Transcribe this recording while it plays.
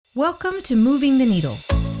Welcome to Moving the Needle.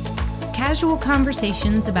 Casual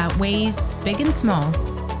conversations about ways, big and small,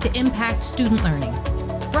 to impact student learning.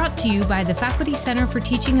 Brought to you by the Faculty Center for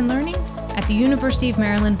Teaching and Learning at the University of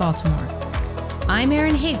Maryland, Baltimore. I'm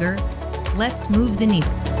Erin Hagar. Let's move the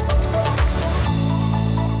needle.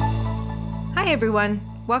 Hi, everyone.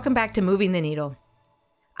 Welcome back to Moving the Needle.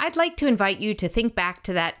 I'd like to invite you to think back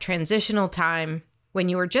to that transitional time when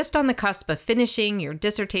you were just on the cusp of finishing your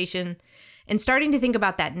dissertation and starting to think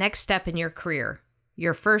about that next step in your career,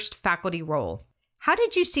 your first faculty role. How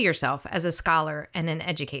did you see yourself as a scholar and an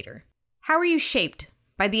educator? How were you shaped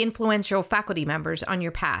by the influential faculty members on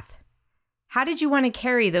your path? How did you want to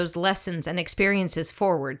carry those lessons and experiences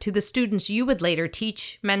forward to the students you would later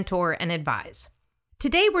teach, mentor, and advise?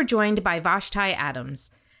 Today, we're joined by Vashti Adams,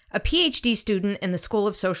 a PhD student in the School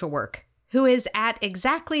of Social Work, who is at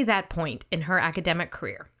exactly that point in her academic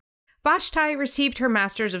career. Vashti received her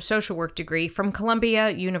Master's of Social Work degree from Columbia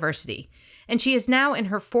University, and she is now in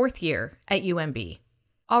her fourth year at UMB.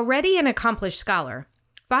 Already an accomplished scholar,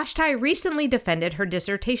 Vashti recently defended her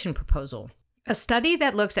dissertation proposal, a study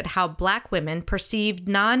that looks at how Black women perceived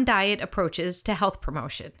non-diet approaches to health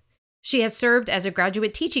promotion. She has served as a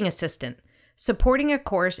graduate teaching assistant, supporting a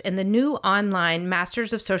course in the new online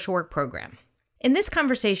Masters of Social Work program. In this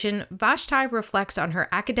conversation, Vashti reflects on her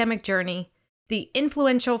academic journey, the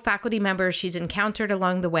influential faculty members she's encountered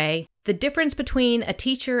along the way, the difference between a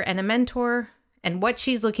teacher and a mentor, and what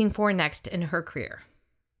she's looking for next in her career.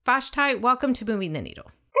 Vashti, welcome to Moving the Needle.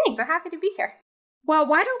 Thanks, I'm happy to be here. Well,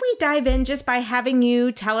 why don't we dive in just by having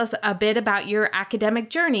you tell us a bit about your academic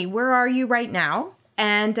journey? Where are you right now?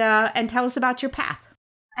 And tell us about your path.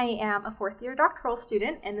 I am a fourth-year doctoral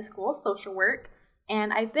student in the School of Social Work,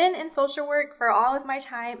 and I've been in social work for all of my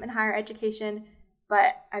time in higher education,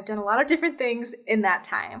 but I've done a lot of different things in that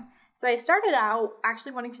time. So I started out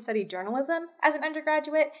actually wanting to study journalism as an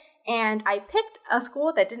undergraduate, and I picked a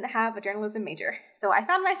school that didn't have a journalism major. So I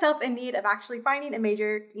found myself in need of actually finding a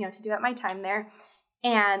major, to do at my time there.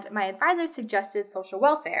 And my advisor suggested social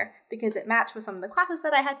welfare because it matched with some of the classes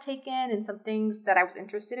that I had taken and some things that I was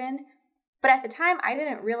interested in. But at the time, I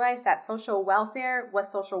didn't realize that social welfare was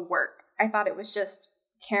social work. I thought it was just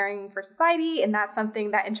caring for society, and that's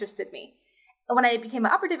something that interested me. When I became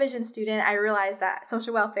an upper division student, I realized that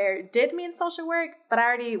social welfare did mean social work, but I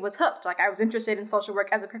already was hooked. I was interested in social work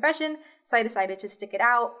as a profession, so I decided to stick it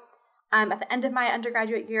out. At the end of my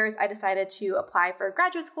undergraduate years, I decided to apply for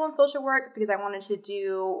graduate school in social work because I wanted to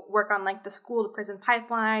do work on the school to prison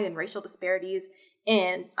pipeline and racial disparities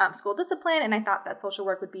in school discipline, and I thought that social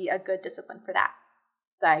work would be a good discipline for that.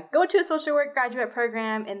 So I go to a social work graduate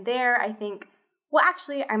program, and there I think, well,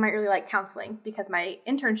 actually, I might really like counseling because my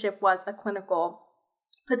internship was a clinical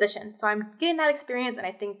position. So I'm getting that experience, and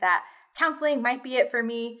I think that counseling might be it for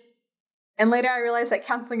me. And later I realized that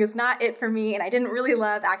counseling is not it for me, and I didn't really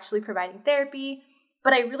love actually providing therapy,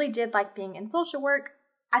 but I really did like being in social work.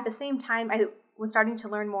 At the same time, I was starting to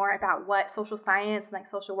learn more about what social science and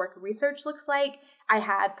social work research looks like. I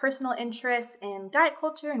had personal interests in diet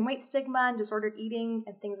culture and weight stigma and disordered eating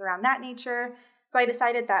and things around that nature. So I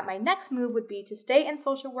decided that my next move would be to stay in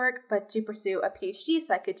social work, but to pursue a PhD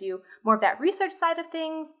so I could do more of that research side of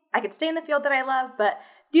things. I could stay in the field that I love, but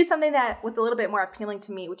do something that was a little bit more appealing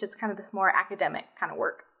to me, which is kind of this more academic kind of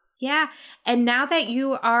work. Yeah. And now that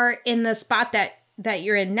you are in the spot that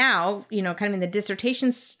you're in now, kind of in the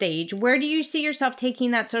dissertation stage, where do you see yourself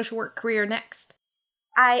taking that social work career next?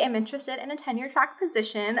 I am interested in a tenure track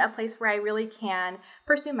position, a place where I really can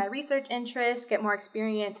pursue my research interests, get more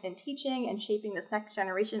experience in teaching and shaping this next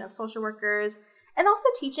generation of social workers, and also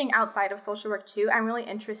teaching outside of social work too. I'm really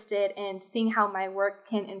interested in seeing how my work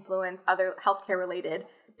can influence other healthcare related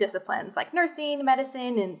disciplines like nursing,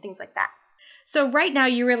 medicine, and things like that. So right now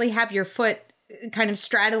you really have your foot kind of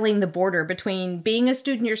straddling the border between being a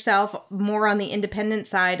student yourself, more on the independent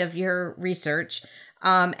side of your research,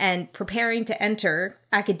 and preparing to enter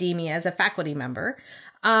academia as a faculty member.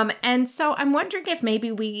 And so I'm wondering if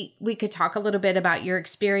maybe we could talk a little bit about your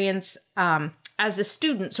experience as a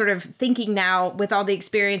student, sort of thinking now with all the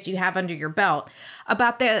experience you have under your belt,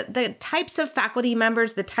 about the types of faculty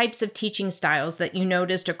members, the types of teaching styles that you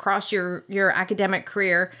noticed across your academic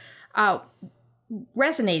career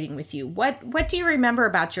resonating with you. What do you remember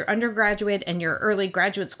about your undergraduate and your early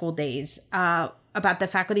graduate school days about the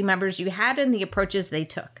faculty members you had and the approaches they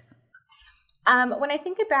took? When I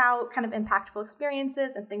think about kind of impactful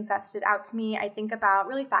experiences and things that stood out to me, I think about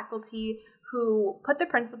really faculty who put the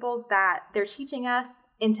principles that they're teaching us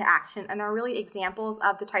into action and are really examples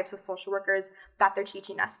of the types of social workers that they're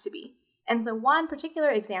teaching us to be. And so one particular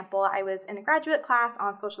example, I was in a graduate class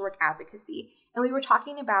on social work advocacy, and we were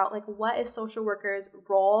talking about like what is social workers'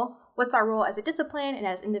 role, what's our role as a discipline and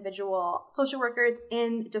as individual social workers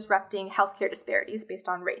in disrupting healthcare disparities based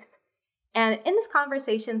on race. And in this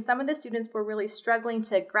conversation, some of the students were really struggling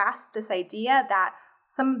to grasp this idea that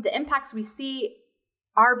some of the impacts we see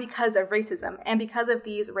are because of racism and because of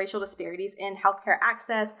these racial disparities in healthcare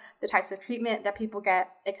access, the types of treatment that people get,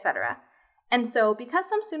 etc. And so because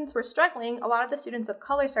some students were struggling, a lot of the students of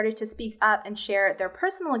color started to speak up and share their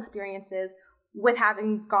personal experiences with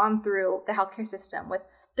having gone through the healthcare system, with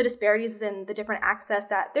the disparities in the different access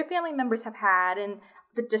that their family members have had and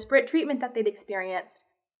the disparate treatment that they'd experienced.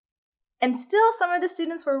 And still, some of the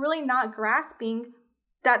students were really not grasping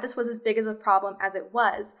that this was as big as a problem as it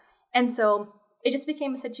was. And so it just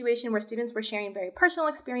became a situation where students were sharing very personal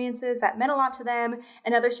experiences that meant a lot to them,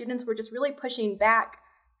 and other students were just really pushing back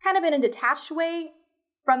kind of in a detached way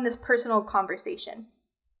from this personal conversation.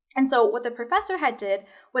 And so what the professor had did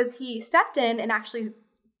was he stepped in and actually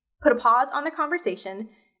put a pause on the conversation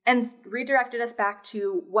and redirected us back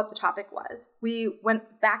to what the topic was. We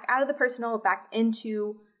went back out of the personal, back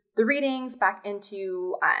into the readings, back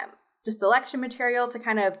into just the lecture material to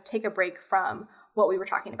kind of take a break from what we were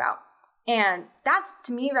talking about. And that's,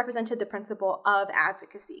 to me, represented the principle of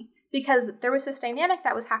advocacy, because there was this dynamic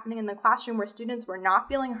that was happening in the classroom where students were not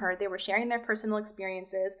feeling heard. They were sharing their personal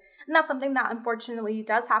experiences. And that's something that unfortunately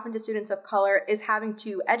does happen to students of color, is having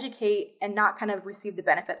to educate and not kind of receive the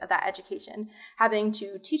benefit of that education, having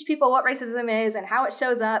to teach people what racism is and how it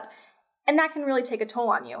shows up. And that can really take a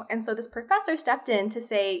toll on you. And so this professor stepped in to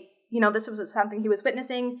say, this was something he was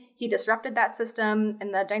witnessing. He disrupted that system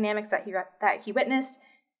and the dynamics that he witnessed.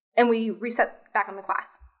 And we reset back on the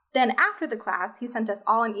class. Then after the class, he sent us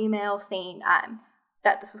all an email saying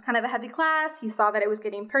that this was kind of a heavy class. He saw that it was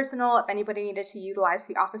getting personal. If anybody needed to utilize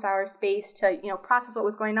the office hour space to, process what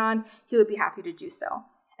was going on, he would be happy to do so.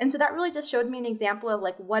 And so that really just showed me an example of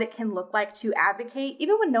like what it can look like to advocate,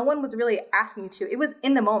 even when no one was really asking you to. It was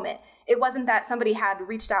in the moment. It wasn't that somebody had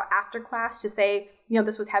reached out after class to say,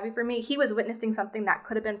 this was heavy for me. He was witnessing something that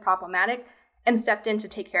could have been problematic and stepped in to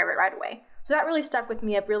take care of it right away. So that really stuck with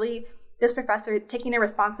me, of really this professor taking a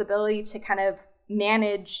responsibility to kind of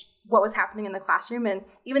manage what was happening in the classroom. And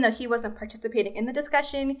even though he wasn't participating in the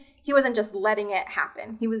discussion, he wasn't just letting it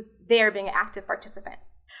happen. He was there being an active participant.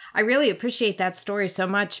 I really appreciate that story so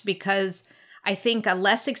much, because I think a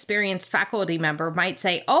less experienced faculty member might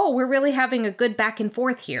say, oh, we're really having a good back and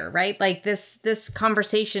forth here, right? Like this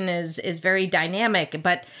conversation is very dynamic,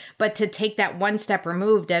 but to take that one step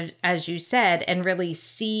removed, as you said, and really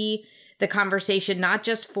see the conversation, not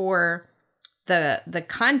just for the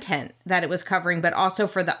content that it was covering, but also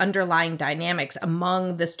for the underlying dynamics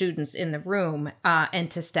among the students in the room,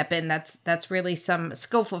 and to step in, that's really some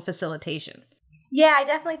skillful facilitation. Yeah, I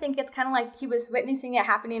definitely think it's kind of like he was witnessing it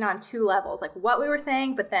happening on two levels, like what we were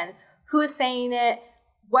saying, but then who is saying it,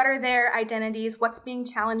 what are their identities, what's being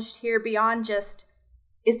challenged here beyond just,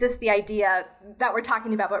 is this the idea that we're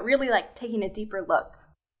talking about, but really like taking a deeper look.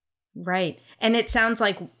 Right. And it sounds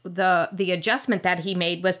like the adjustment that he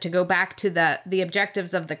made was to go back to the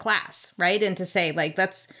objectives of the class, right? And to say, like,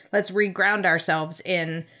 let's reground ourselves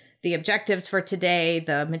in the objectives for today,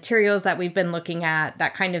 the materials that we've been looking at,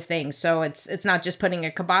 that kind of thing. So it's not just putting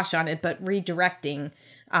a kibosh on it, but redirecting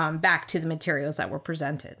back to the materials that were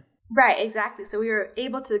presented. Right, exactly. So we were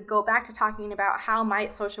able to go back to talking about how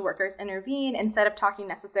might social workers intervene, instead of talking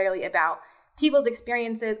necessarily about people's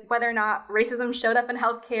experiences, whether or not racism showed up in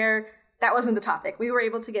healthcare. That wasn't the topic. We were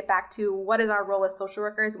able to get back to what is our role as social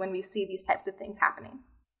workers when we see these types of things happening.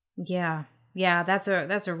 Yeah, that's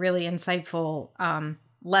a really insightful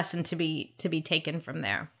lesson to be taken from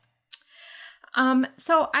there.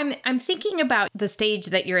 So I'm thinking about the stage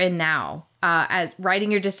that you're in now, as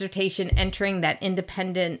writing your dissertation, entering that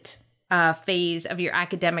independent phase of your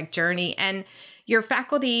academic journey, and your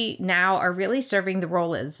faculty now are really serving the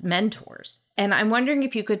role as mentors. And I'm wondering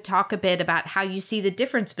if you could talk a bit about how you see the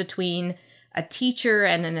difference between a teacher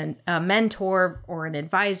and a mentor or an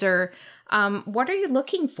advisor. What are you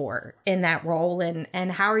looking for in that role,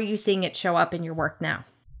 and how are you seeing it show up in your work now?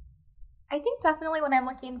 I think definitely when I'm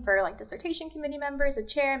looking for like dissertation committee members, a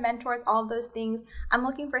chair, mentors, all of those things, I'm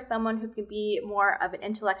looking for someone who could be more of an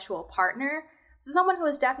intellectual partner. So someone who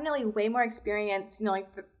is definitely way more experienced,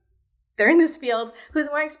 they're in this field, who's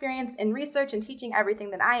more experienced in research and teaching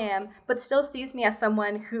everything than I am, but still sees me as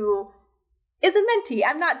someone who is a mentee.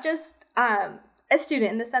 I'm not just a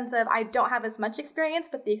student, in the sense of I don't have as much experience,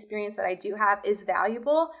 but the experience that I do have is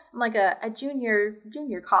valuable. I'm like a junior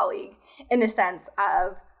colleague, in the sense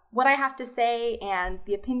of what I have to say and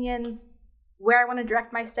the opinions where I want to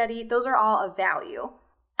direct my study, those are all of value.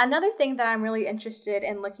 Another thing that I'm really interested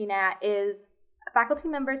in looking at is faculty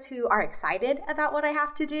members who are excited about what I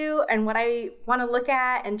have to do and what I want to look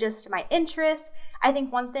at and just my interests. I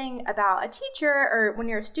think one thing about a teacher or when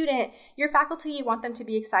you're a student, your faculty, you want them to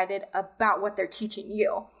be excited about what they're teaching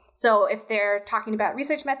you. So if they're talking about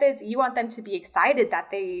research methods, you want them to be excited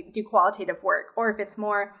that they do qualitative work. Or if it's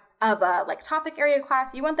more of a topic area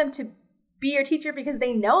class, you want them to be your teacher because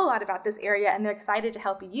they know a lot about this area and they're excited to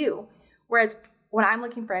help you. Whereas when I'm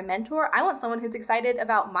looking for a mentor, I want someone who's excited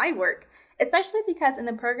about my work, especially because in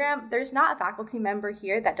the program, there's not a faculty member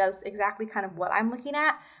here that does exactly kind of what I'm looking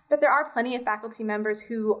at, but there are plenty of faculty members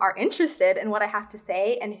who are interested in what I have to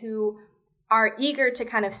say and who are eager to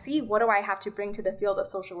kind of see what do I have to bring to the field of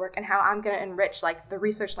social work and how I'm going to enrich the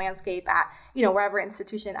research landscape at, wherever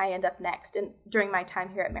institution I end up next and during my time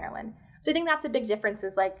here at Maryland. So I think that's a big difference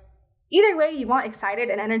is either way, you want excited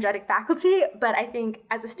and energetic faculty, but I think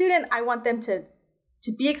as a student, I want them to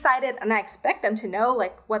be excited and I expect them to know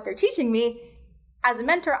what they're teaching me. As a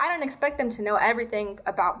mentor, I don't expect them to know everything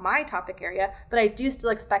about my topic area, but I do still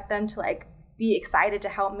expect them to be excited to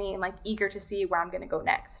help me and eager to see where I'm going to go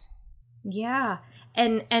next. Yeah.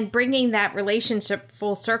 And bringing that relationship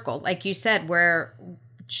full circle, like you said, we're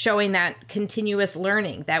showing that continuous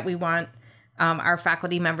learning that we want our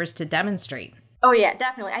faculty members to demonstrate. Oh, yeah,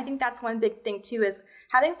 definitely. I think that's one big thing, too, is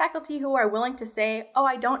having faculty who are willing to say, oh,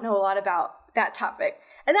 I don't know a lot about that topic.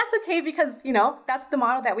 And that's okay because, that's the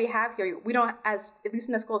model that we have here. We don't, at least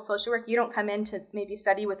in the School of Social Work, you don't come in to maybe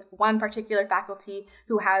study with one particular faculty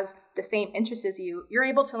who has the same interests as you. You're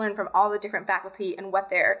able to learn from all the different faculty and what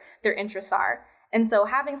their interests are. And so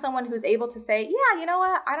having someone who's able to say, yeah, you know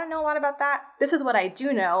what, I don't know a lot about that. This is what I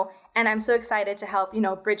do know. And I'm so excited to help,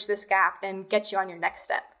 bridge this gap and get you on your next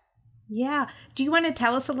step. Yeah. Do you want to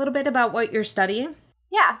tell us a little bit about what you're studying?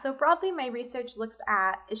 Yeah, so broadly, my research looks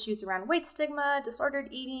at issues around weight stigma, disordered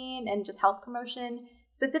eating, and just health promotion.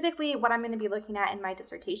 Specifically, what I'm going to be looking at in my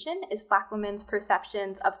dissertation is Black women's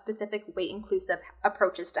perceptions of specific weight-inclusive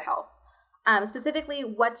approaches to health. Specifically,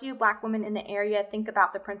 what do Black women in the area think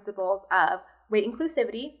about the principles of weight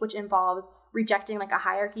inclusivity, which involves rejecting a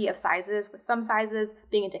hierarchy of sizes, with some sizes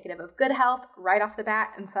being indicative of good health right off the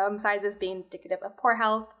bat, and some sizes being indicative of poor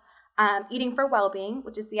health. Eating for well-being,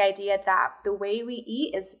 which is the idea that the way we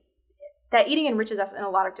eat is that eating enriches us in a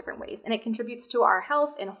lot of different ways, and it contributes to our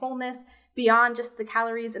health and wholeness beyond just the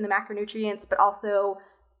calories and the macronutrients, but also,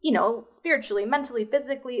 spiritually, mentally,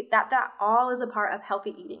 physically, that all is a part of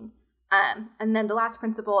healthy eating. And then the last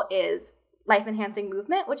principle is life-enhancing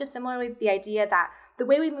movement, which is similarly the idea that the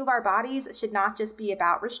way we move our bodies should not just be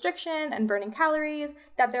about restriction and burning calories,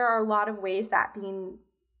 that there are a lot of ways that being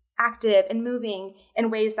active and moving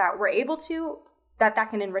in ways that we're able to, that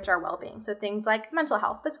can enrich our well-being. So things like mental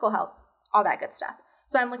health, physical health, all that good stuff.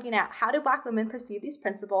 So I'm looking at how do Black women perceive these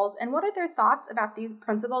principles and what are their thoughts about these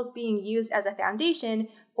principles being used as a foundation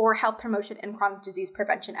for health promotion and chronic disease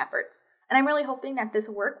prevention efforts. And I'm really hoping that this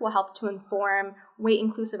work will help to inform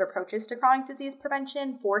weight-inclusive approaches to chronic disease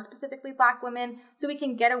prevention for specifically Black women so we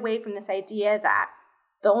can get away from this idea that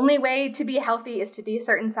the only way to be healthy is to be a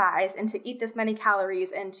certain size and to eat this many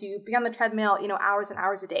calories and to be on the treadmill, hours and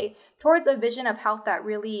hours a day, towards a vision of health that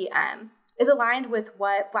really is aligned with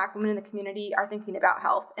what Black women in the community are thinking about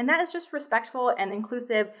health. And that is just respectful and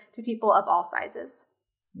inclusive to people of all sizes.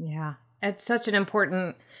 Yeah, it's such an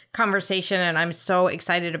important conversation. And I'm so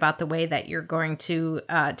excited about the way that you're going to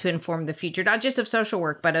inform the future, not just of social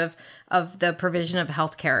work, but of the provision of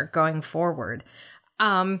healthcare going forward.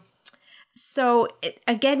 So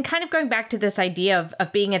again, kind of going back to this idea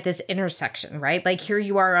of being at this intersection, right? Here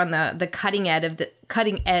you are on the cutting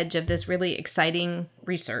edge of this really exciting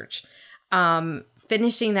research,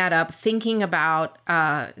 finishing that up, thinking about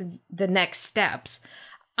the next steps.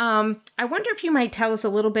 I wonder if you might tell us a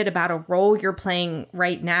little bit about a role you're playing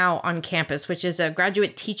right now on campus, which is a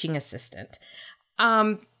graduate teaching assistant.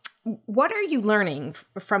 What are you learning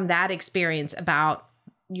from that experience about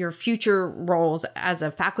your future roles as a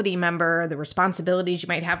faculty member, the responsibilities you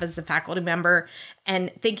might have as a faculty member, and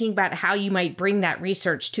thinking about how you might bring that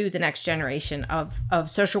research to the next generation of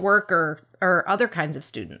social work or other kinds of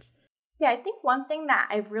students? Yeah, I think one thing that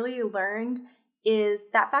I've really learned is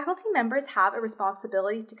that faculty members have a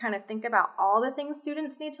responsibility to kind of think about all the things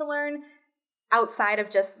students need to learn outside of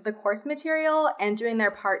just the course material and doing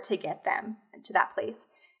their part to get them to that place.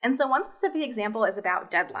 And so one specific example is about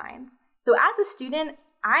deadlines. So as a student,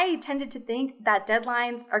 I tended to think that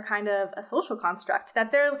deadlines are kind of a social construct,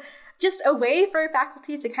 that they're just a way for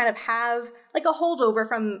faculty to kind of have a holdover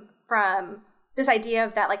from this idea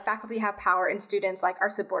of that like faculty have power and students like are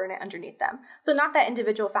subordinate underneath them. So not that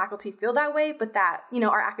individual faculty feel that way, but that,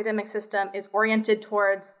 our academic system is oriented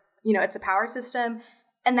towards, it's a power system,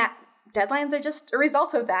 and that deadlines are just a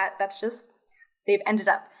result of that. That's just, they've ended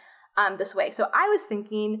up this way. So I was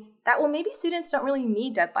thinking that, well, maybe students don't really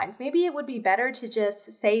need deadlines. Maybe it would be better to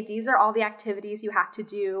just say, these are all the activities you have to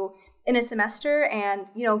do in a semester, and,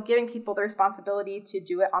 giving people the responsibility to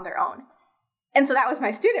do it on their own. And so that was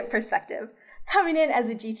my student perspective. Coming in as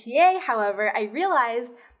a GTA, however, I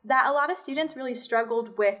realized that a lot of students really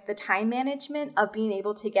struggled with the time management of being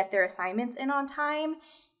able to get their assignments in on time.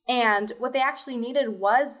 And what they actually needed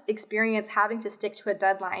was experience having to stick to a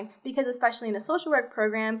deadline, because especially in a social work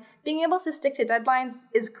program, being able to stick to deadlines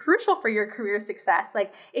is crucial for your career success.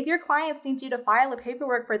 Like if your clients need you to file a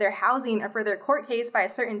paperwork for their housing or for their court case by a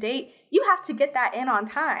certain date, you have to get that in on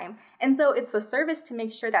time. And so it's a service to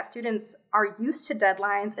make sure that students are used to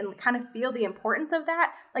deadlines and kind of feel the importance of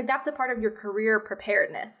that. Like that's a part of your career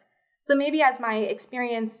preparedness. So maybe as my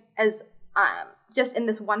experience as just in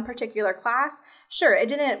this one particular class, sure, it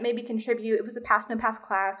didn't maybe contribute. It was a pass no pass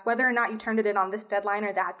class, whether or not you turned it in on this deadline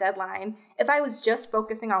or that deadline. If I was just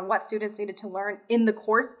focusing on what students needed to learn in the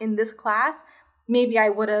course in this class, maybe I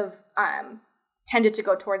would have tended to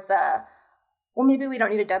go towards maybe we don't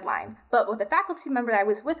need a deadline. But what the faculty member I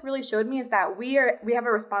was with really showed me is that we have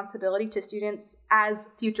a responsibility to students as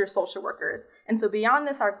future social workers. And so beyond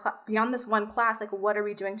this one class, like what are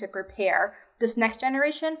we doing to prepare this next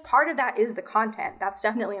generation? Part of that is the content. That's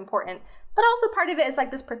definitely important. But also part of it is like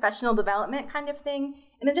this professional development kind of thing.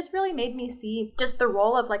 And it just really made me see just the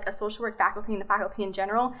role of like a social work faculty and the faculty in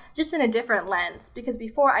general, just in a different lens. Because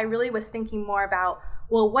before I really was thinking more about,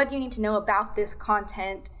 well, what do you need to know about this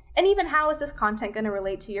content? And even how is this content going to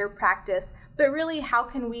relate to your practice? But really, how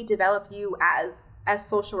can we develop you as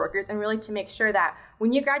social workers, and really to make sure that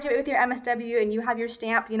when you graduate with your MSW and you have your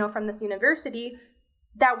stamp, from this university,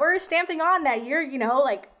 that we're stamping on that you're,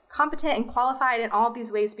 like competent and qualified in all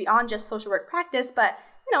these ways beyond just social work practice, but,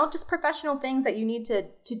 just professional things that you need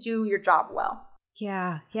to do your job well.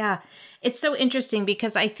 Yeah. It's so interesting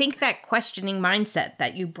because I think that questioning mindset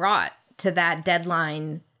that you brought to that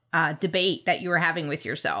deadline debate that you were having with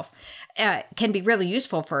yourself can be really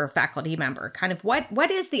useful for a faculty member. Kind of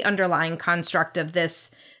what is the underlying construct of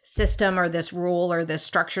this system or this rule or this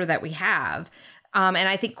structure that we have? And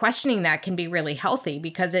I think questioning that can be really healthy,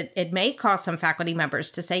 because it may cause some faculty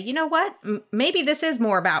members to say, you know what, maybe this is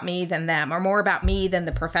more about me than them, or more about me than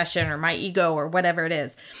the profession or my ego or whatever it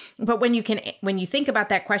is. But when you think about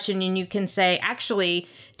that question and you can say, actually,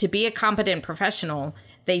 to be a competent professional,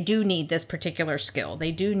 they do need this particular skill.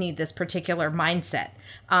 They do need this particular mindset.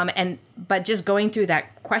 But just going through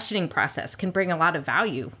that questioning process can bring a lot of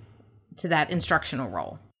value to that instructional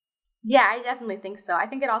role. Yeah, I definitely think so. I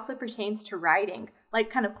think it also pertains to writing, like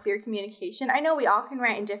kind of clear communication. I know we all can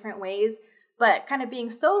write in different ways, but kind of being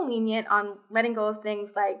so lenient on letting go of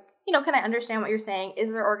things like, can I understand what you're saying?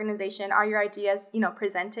 Is there organization? Are your ideas,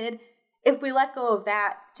 presented? If we let go of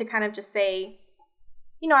that to kind of just say,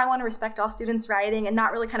 I want to respect all students' writing and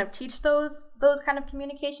not really kind of teach those kind of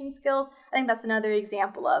communication skills, I think that's another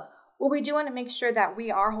example of, well, we do want to make sure that we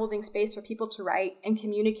are holding space for people to write and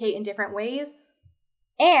communicate in different ways,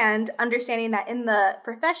 and understanding that in the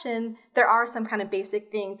profession, there are some kind of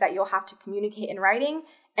basic things that you'll have to communicate in writing.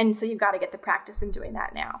 And so you've got to get the practice in doing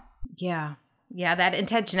that now. Yeah, that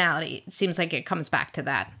intentionality, it seems like it comes back to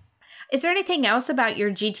that. Is there anything else about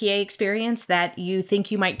your GTA experience that you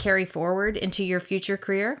think you might carry forward into your future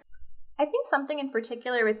career? I think something in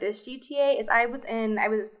particular with this GTA is I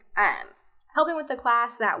was helping with a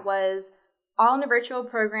class that was all in a virtual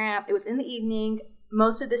program. It was in the evening.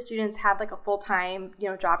 Most of the students had like a full-time,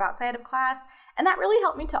 job outside of class. And that really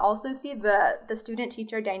helped me to also see the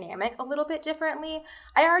student-teacher dynamic a little bit differently.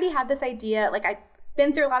 I already had this idea, like I've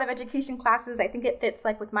been through a lot of education classes. I think it fits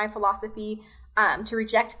like with my philosophy to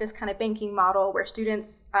reject this kind of banking model where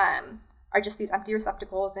students are just these empty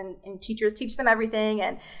receptacles and teachers teach them everything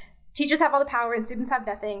and teachers have all the power and students have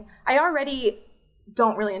nothing. I already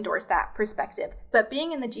don't really endorse that perspective. But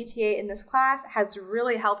being in the GTA in this class has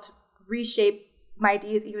really helped reshape my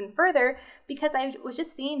ideas even further, because I was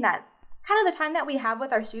just seeing that kind of the time that we have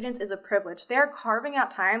with our students is a privilege. They're carving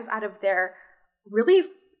out times out of their really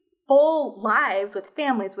full lives with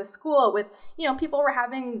families, with school, with, people were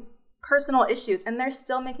having personal issues, and they're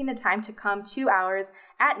still making the time to come 2 hours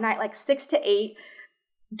at night, like 6 to 8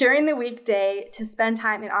 during the weekday to spend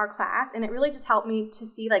time in our class. And it really just helped me to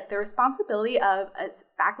see like the responsibility of as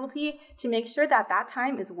faculty to make sure that that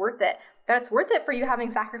time is worth it, that it's worth it for you having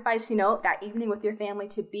sacrificed, that evening with your family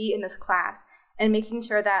to be in this class, and making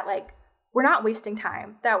sure that like we're not wasting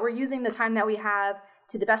time, that we're using the time that we have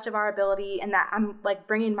to the best of our ability, and that I'm like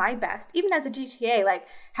bringing my best. Even as a GTA, like,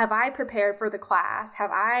 have I prepared for the class?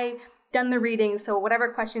 Have I done the reading so whatever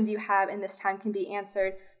questions you have in this time can be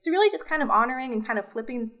answered? So really just kind of honoring and kind of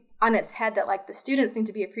flipping on its head that like the students need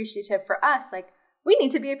to be appreciative for us. Like, we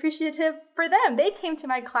need to be appreciative for them. They came to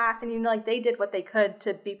my class and, like, they did what they could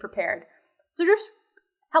to be prepared. So just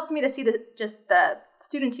helps me to see the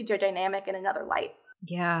student-teacher dynamic in another light.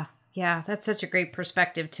 Yeah. Yeah, that's such a great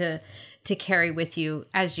perspective to carry with you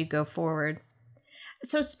as you go forward.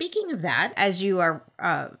 So speaking of that, as you are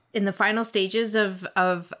in the final stages of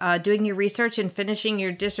doing your research and finishing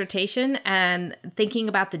your dissertation and thinking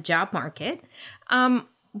about the job market,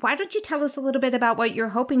 why don't you tell us a little bit about what you're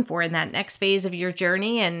hoping for in that next phase of your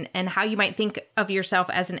journey and how you might think of yourself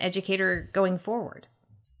as an educator going forward?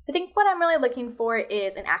 I think what I'm really looking for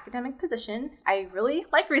is an academic position. I really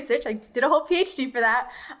like research. I did a whole PhD for that.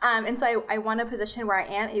 And so I want a position where I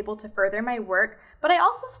am able to further my work, but I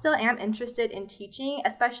also still am interested in teaching,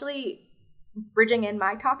 especially bridging in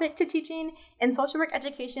my topic to teaching. In social work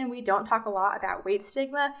education, we don't talk a lot about weight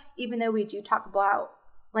stigma, even though we do talk about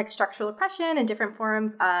like structural oppression and different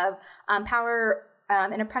forms of power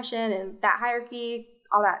and oppression and that hierarchy,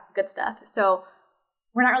 all that good stuff. So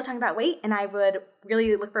we're not really talking about weight, and I would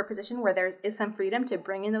really look for a position where there is some freedom to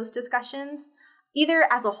bring in those discussions, either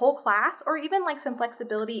as a whole class or even like some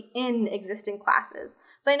flexibility in existing classes.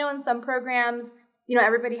 So I know in some programs,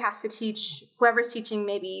 everybody has to teach, whoever's teaching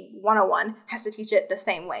maybe 101 has to teach it the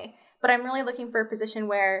same way. But I'm really looking for a position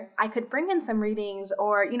where I could bring in some readings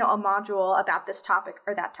or, a module about this topic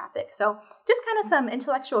or that topic. So just kind of some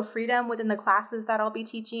intellectual freedom within the classes that I'll be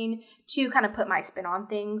teaching to kind of put my spin on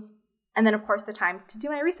things. And then, of course, the time to do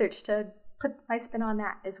my research to put my spin on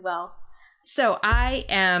that as well. So I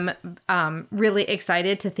am really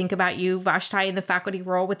excited to think about you, Vashti, in the faculty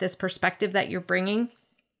role with this perspective that you're bringing.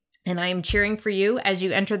 And I am cheering for you as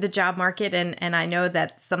you enter the job market. And I know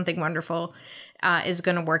that something wonderful is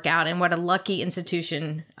going to work out. And what a lucky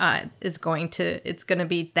institution it's going to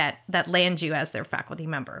be that lands you as their faculty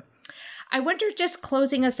member. I wonder, just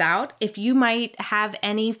closing us out, if you might have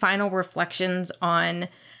any final reflections on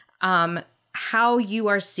how you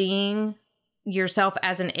are seeing yourself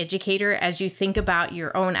as an educator as you think about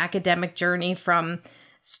your own academic journey from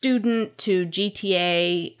student to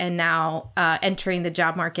GTA and now entering the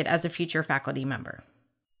job market as a future faculty member.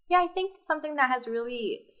 Yeah, I think something that has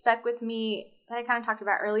really stuck with me that I kind of talked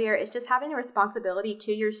about earlier is just having a responsibility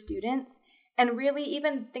to your students, and really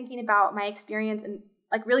even thinking about my experience and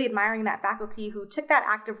like really admiring that faculty who took that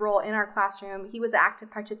active role in our classroom. He was an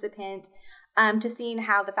active participant. To seeing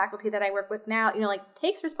how the faculty that I work with now,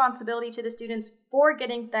 takes responsibility to the students for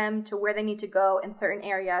getting them to where they need to go in certain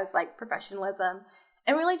areas like professionalism,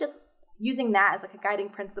 and really just using that as like a guiding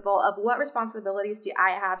principle of what responsibilities do I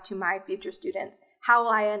have to my future students? How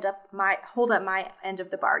will I hold up my end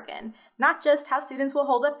of the bargain? Not just how students will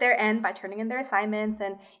hold up their end by turning in their assignments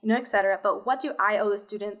and, et cetera, but what do I owe the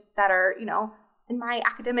students that are, in my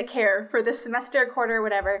academic care for this semester, quarter,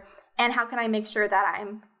 whatever, and how can I make sure that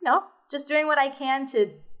I'm, just doing what I can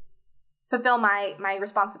to fulfill my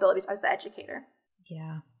responsibilities as the educator.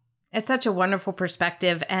 Yeah. It's such a wonderful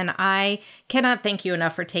perspective. And I cannot thank you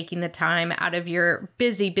enough for taking the time out of your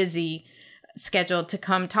busy schedule to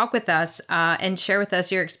come talk with us and share with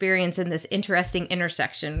us your experience in this interesting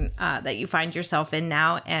intersection that you find yourself in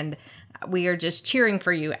now. And we are just cheering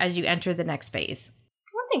for you as you enter the next phase.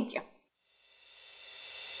 Well, thank you.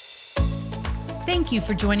 Thank you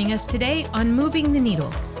for joining us today on Moving the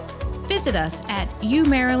Needle. Visit us at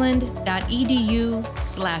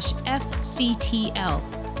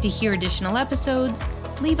umaryland.edu/FCTL to hear additional episodes,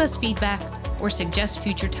 leave us feedback, or suggest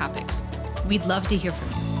future topics. We'd love to hear from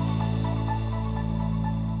you.